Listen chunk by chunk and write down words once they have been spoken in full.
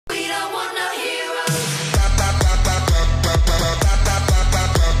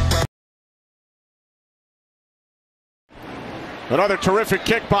Another terrific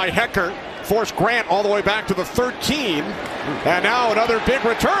kick by Hecker. Forced Grant all the way back to the 13. And now another big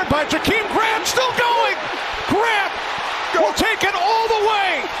return by Jakeem Grant. Still going. Grant will take it all the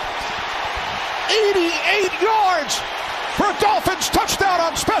way. 88 yards for a Dolphins touchdown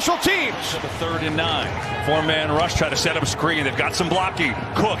on special teams. To the 3rd and 9. Four-man rush, try to set up a screen. They've got some blocking.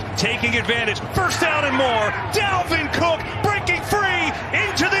 Cook taking advantage. First down and more. Dalvin Cook breaking free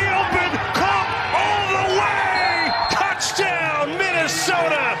into the open. Cook all the way. Touchdown,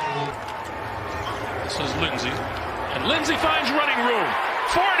 Minnesota. This is Lindsey. And Lindsey finds running room.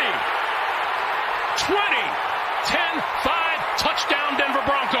 40, 20, 10, 5. Touchdown, Denver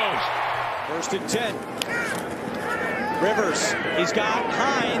Broncos. 1st and 10. Rivers, he's got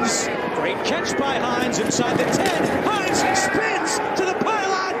Hines. Great catch by Hines inside the 10. Hines spins to the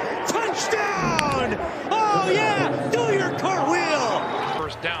pylon. Touchdown! Oh yeah, do your cartwheel.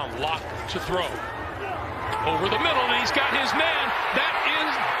 First down, lock to throw. Over the middle, and he's got his man. That is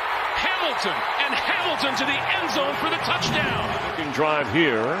Hamilton. And Hamilton to the end zone for the touchdown. Looking drive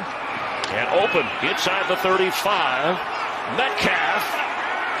here. And open inside the 35. Metcalf.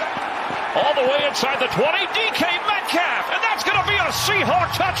 All the way inside the 20, DK Metcalf, and that's going to be a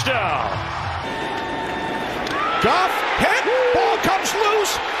Seahawk touchdown. Goff hit, ball comes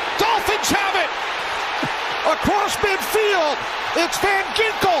loose, Dolphins have it. Across midfield, it's Van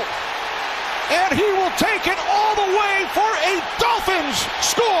Ginkel, and he will take it all the way for a Dolphins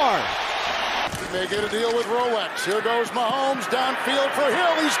score. They get a deal with Rolex. Here goes Mahomes downfield for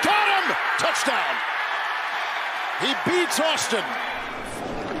Hill. He's got him. Touchdown. He beats Austin.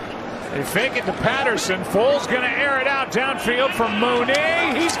 They fake it to Patterson. Foles going to air it out downfield from Mooney.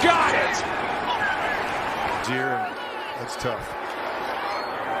 He's got it. Dear, that's tough.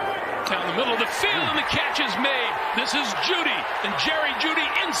 Down the middle of the field, and the catch is made. This is Judy, and Jerry Judy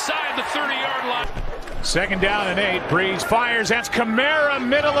inside the 30-yard line. 2nd down and 8. Breeze fires. That's Kamara,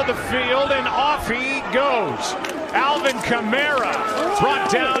 middle of the field, and off he goes. Alvin Kamara brought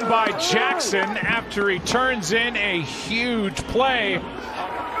down by Jackson after he turns in a huge play.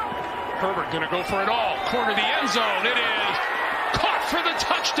 Herbert going to go for it all. Corner the end zone. It is caught for the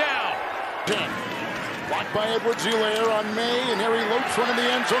touchdown. Blocked by Edwards-Helaire on May, and here he lopes one in the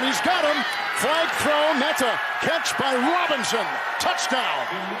end zone. He's got him. Flag thrown. That's a catch by Robinson. Touchdown.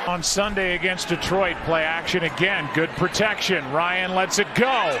 On Sunday against Detroit, play action again. Good protection. Ryan lets it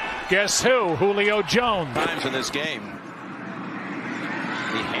go. Guess who? Julio Jones. Times in this game.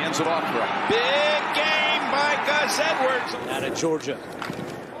 He hands it off for a big game by Gus Edwards. Out of Georgia.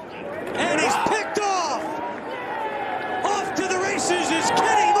 And he's picked off. Off to the races is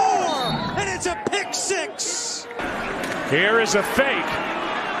Kenny Moore. And it's a pick 6. Here is a fake.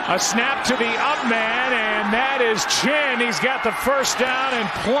 A snap to the up man, and that is Chin. He's got the first down and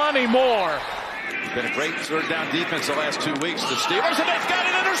plenty more. It's been a great 3rd down defense the last 2 weeks. The Steelers, and they've got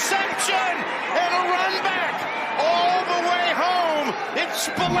an interception and a run back all the way home. It's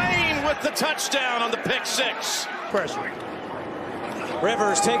Spillane with the touchdown on the pick 6. Pressuring.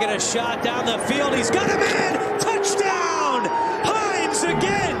 Rivers taking a shot down the field. He's got him in. Touchdown! Hines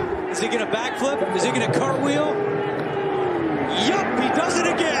again. Is he going to backflip? Is he going to cartwheel? Yup, he does it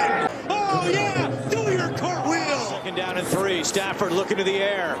again. Oh, yeah. Do your cartwheel. 2nd down and 3. Stafford looking to the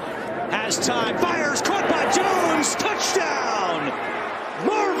air. Has time. Fires. Caught by Jones. Touchdown.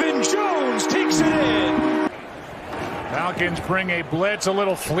 Marvin Jones takes it in. Falcons bring a blitz, a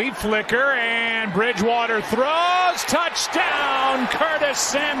little fleet flicker, and Bridgewater throws. Touchdown, Curtis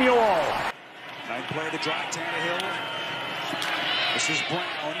Samuel. 9th play of the drive, Tannehill. This is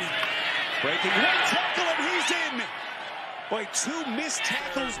Brown. Breaking one tackle, and he's in. Boy, 2 missed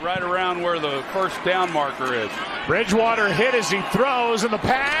tackles. Right around where the first down marker is. Bridgewater hit as he throws, and the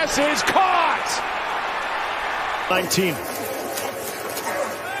pass is caught. 19.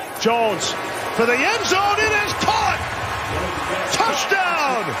 Jones for the end zone. It is caught.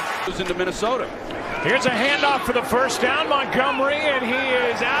 Touchdown. Goes into Minnesota. Here's a handoff for the first down, Montgomery, and he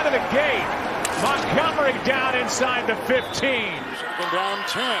is out of the gate. Montgomery down inside the 15. Second down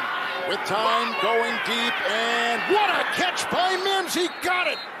 10. With time going deep, and what a catch by Mims. He got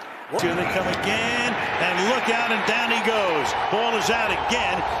it. Here they come again, and look out, and down he goes. Ball is out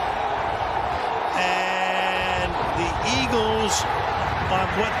again. And the Eagles, on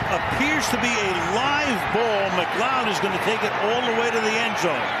what appears to be a live ball, McLeod is going to take it all the way to the end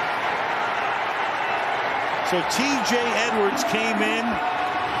zone. So T.J. Edwards came in,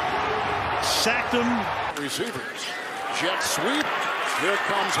 sacked him. Receivers. Jet sweep. Here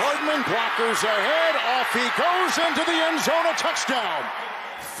comes Hardman. Blockers ahead. Off he goes into the end zone. A touchdown.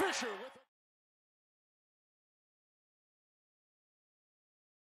 Fisher with